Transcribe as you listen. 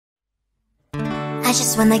I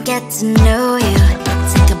just wanna get to know you,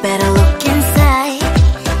 take a better look inside.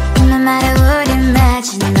 No matter what,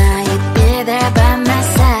 imagine now you'd be there by my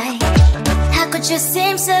side. How could you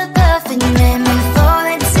seem so perfect, you made me fall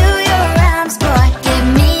into your arms, boy. Give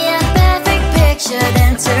me a perfect picture,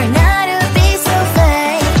 then turn out to be so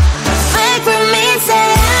fake. Fake for me, say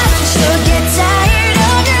you'll get tired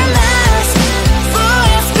of your mask. Full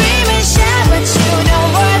of scream and shout, but you don't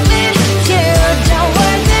worth it, you don't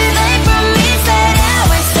worth it. Fake for me, say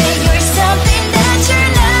you're something that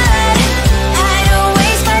you're not. I don't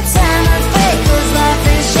waste my time on fake, 'cause life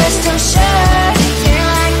is just too short. You're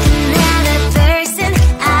like another person,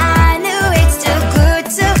 I knew it's too good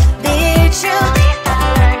to be true. I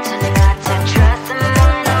learned to not to trust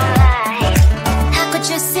someone online. How could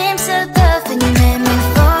you seem so perfect, you made me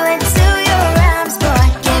fall into your arms, boy.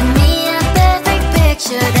 Give me a perfect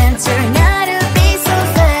picture, then turn out to be so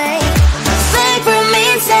fake. Fake for me,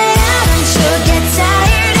 say you'll get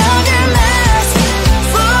tired of your mask.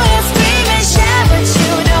 Full of scream and shout, but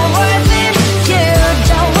you don't worth it, you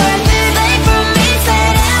don't worth it. Fake for me, say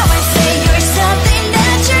you're something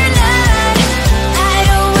that you're not. I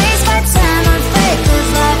don't waste my time on fake, 'cause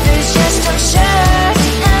life is just too short.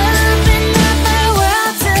 I open up my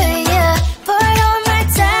world to you, poured all my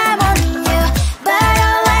time on you, but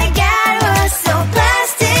all I got was so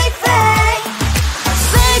plastic fake.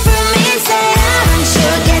 Fake for me, say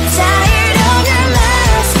you'll get tired of your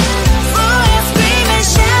mask. Full of scream and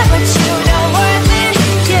shout, but you don't worth it,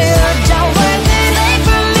 you don't worth it. Fake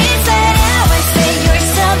for me, say you're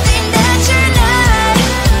something that you're not.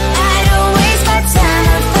 I don't waste my time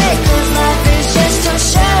on fake, 'cause life is just too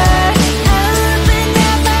short. I opened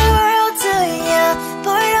up my world to you,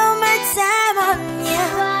 poured all my time on you.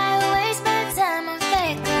 Why waste my time on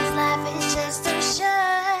fake, 'cause life is just too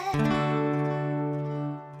short.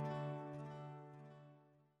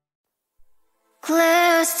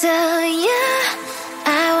 Close to you,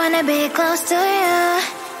 I wanna be close to you,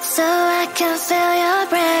 so I can feel your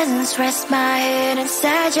presence, rest my head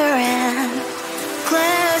inside your hand.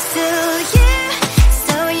 Close to you,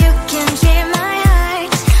 so you can keep my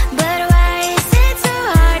heart. But why is it so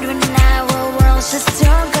hard when our worlds just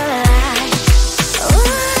don't collide?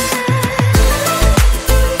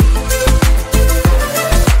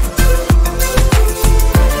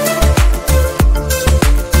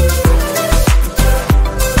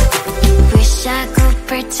 Wish I could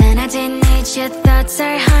pretend I didn't need your thoughts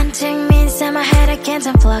are haunting me inside my head, I can't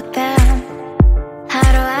unplug them. How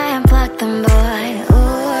do I unplug them, boy?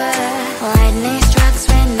 Ooh, lightning strikes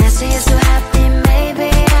when I see you so happy. Maybe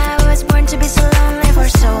I was born to be so lonely for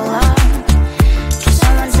so long. Can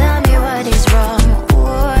someone tell me what is wrong?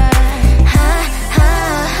 Ooh,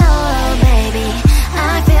 oh, baby,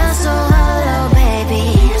 I feel so hollow, baby.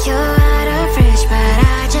 You're out of reach, but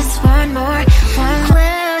I just want more, one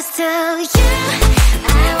close to you.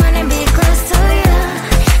 I wanna be close to you,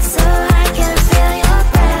 so I can feel your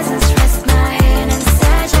presence, rest my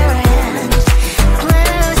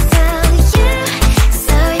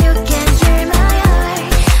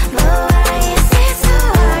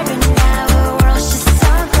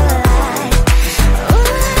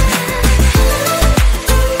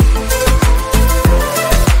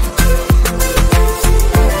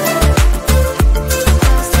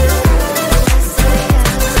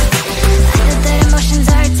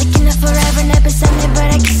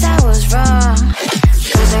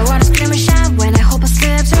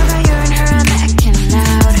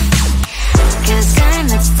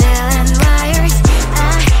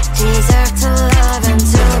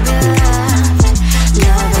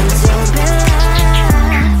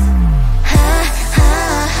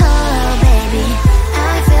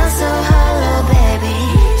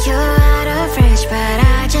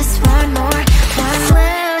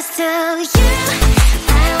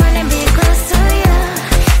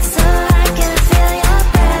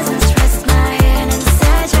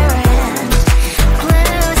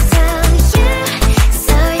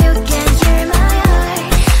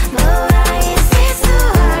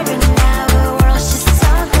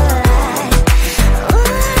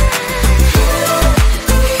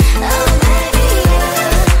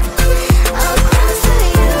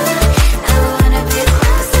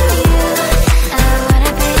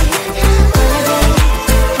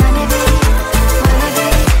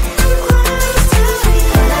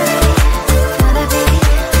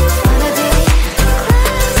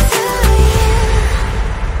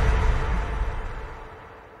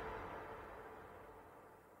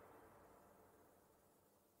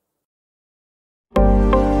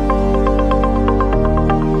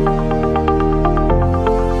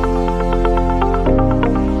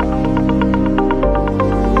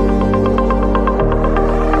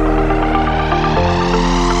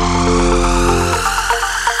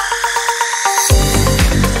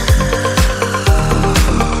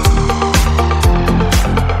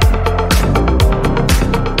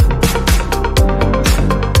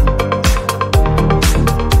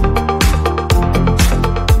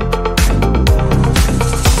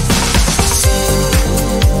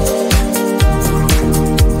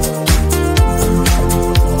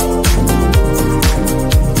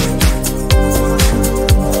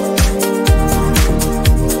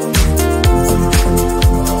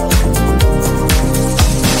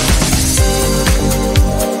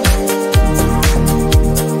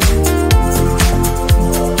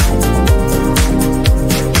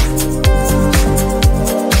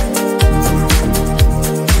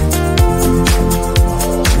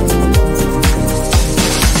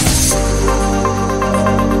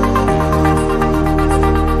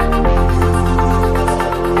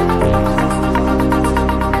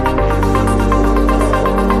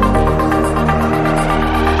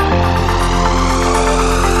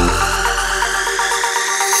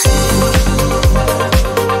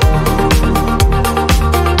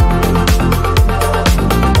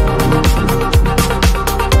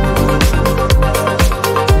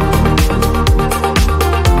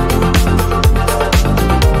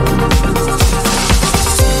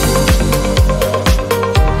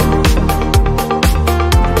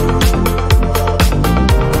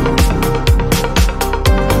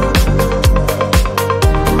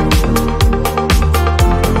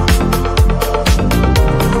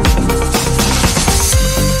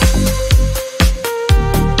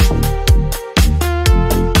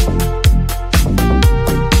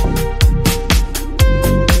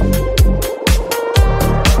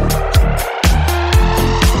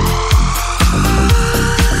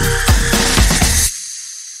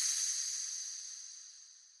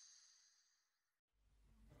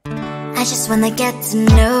I just wanna get to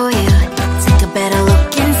know you, take a better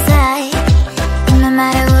look inside. No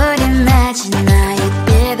matter what, imagine now you'd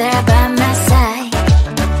be there by my side.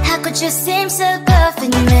 How could you seem so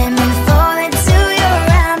perfect, you made me fall into your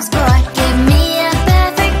arms, boy. Give me a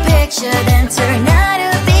perfect picture, then turn out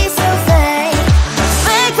to be so fake.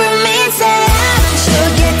 Fake for me, say haven't you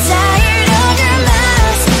get tired of your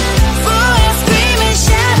mask? Fool and scream and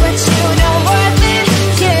shout, but you don't worth it,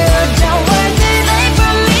 you don't worth it. Fake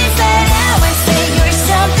for me, say I would say you're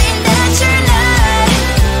something that you're not.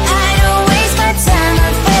 I don't waste my time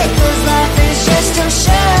on fake, 'cause life is just too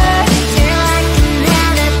short. You're like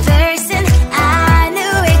another person, I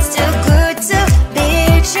knew it's too good to be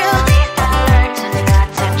true. I learned to not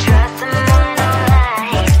to trust someone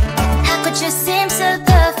online. How could you seem so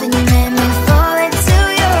perfect, you made me fall into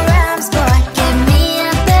your arms, boy. Give me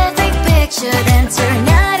a perfect picture, then turn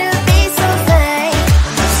out to be so fake.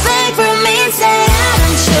 Fake for me, say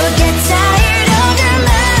haven't you get tired of your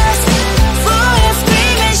mask? Fool and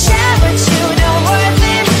scream and shout, but you don't worth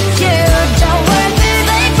it, you don't worth it.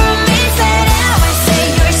 Fake for me, say I would say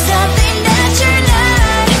you're something that you're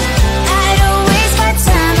not. I don't waste my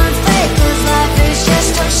time on fake, 'cause life is just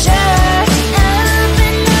too short. I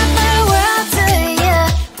open up my world to you,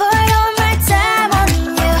 poured all my time on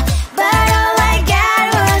you, but all I got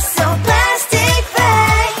was so plastic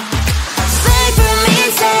fake. Fake for me,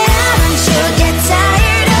 say haven't you get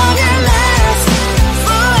tired of your mask?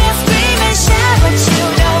 Fool and scream and shout, but you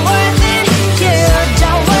don't worth it, you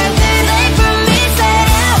don't worth it. Fake for me, say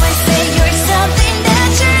I would say you're something that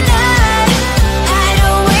you're not. I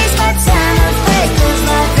don't waste my time on fake, 'cause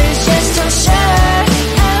life is just too short.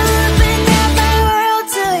 I opened up my world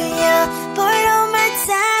to you, poured all my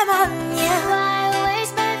time on you. Why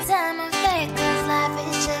waste my time on fake, 'cause life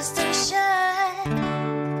is just too short.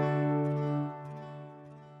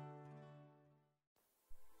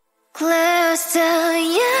 Close to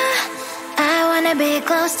you, I wanna be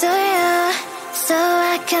close to you, so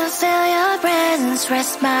I can feel your presence,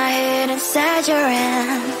 rest my head inside your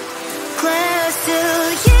hand. Close to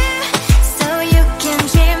you, so you can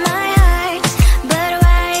hear my heart. But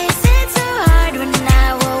why is it so hard when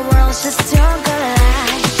our worlds just don't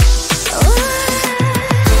collide?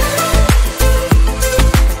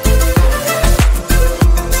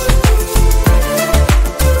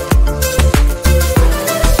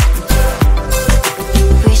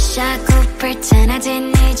 Wish I could pretend I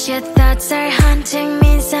didn't need your thoughts are haunting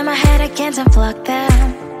me inside my head, I can't unplug them.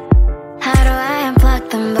 How do I unplug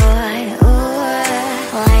them, boy?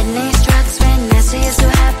 Ooh, lightning strikes when I see you so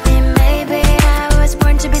happy. Maybe I was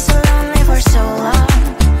born to be so lonely for so long.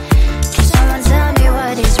 Can someone tell me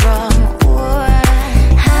what is wrong? Ooh,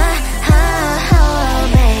 ha, ha, hello,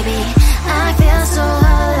 baby. I feel so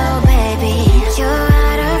hollow, baby. You're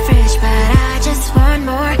out of reach, but I just want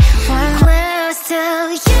more, want close to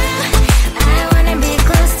you. I wanna be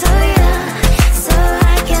close to you, so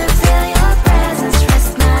I can feel your presence.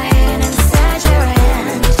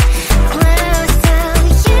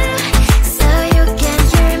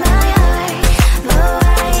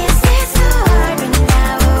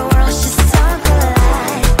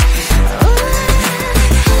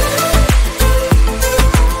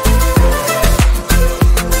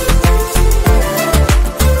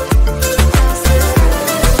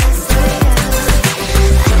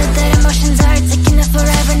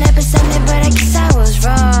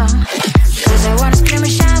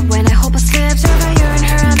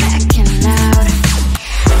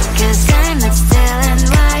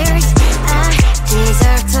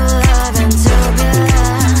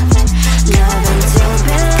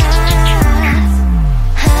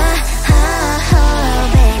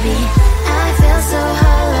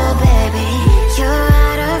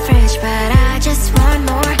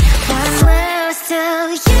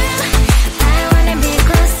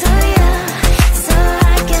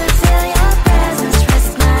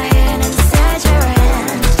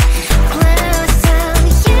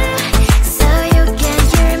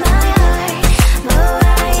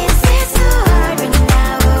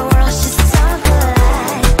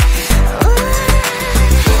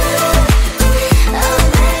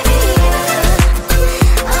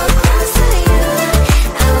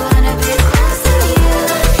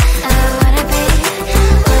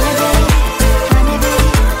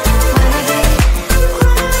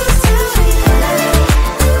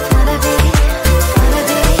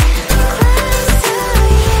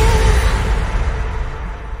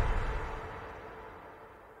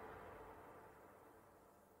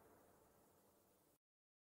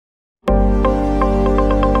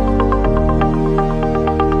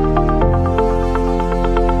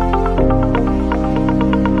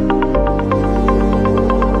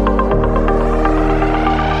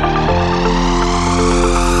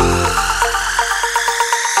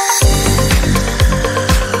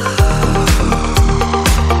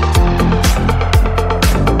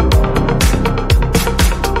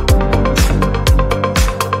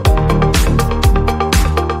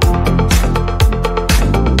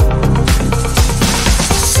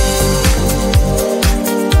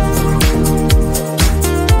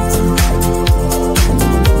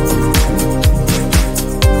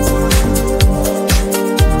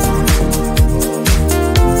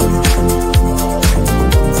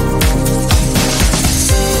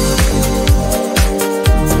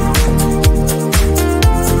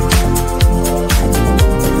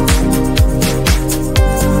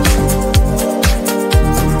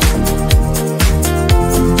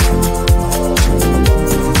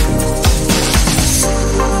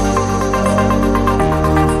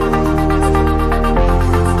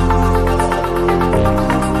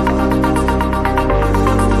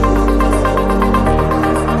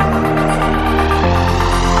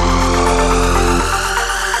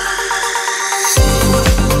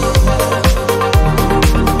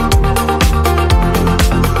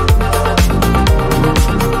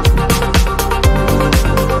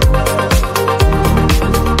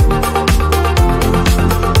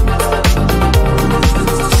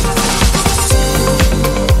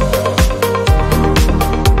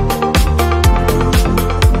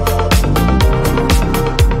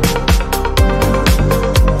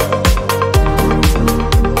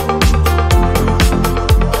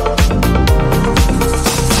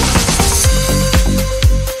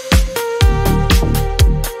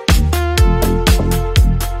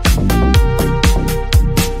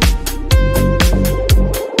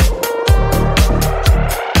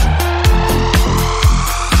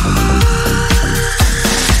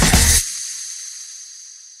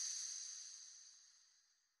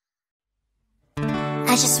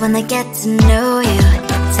 I just wanna get to know you,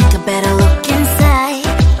 take a better look inside.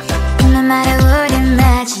 And no matter what,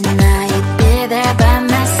 imagine now you'd be there by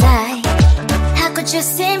my side. How could you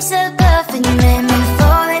seem so perfect, you made me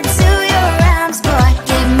fall into your arms, boy.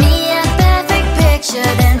 Give me a perfect picture,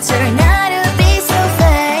 then turn out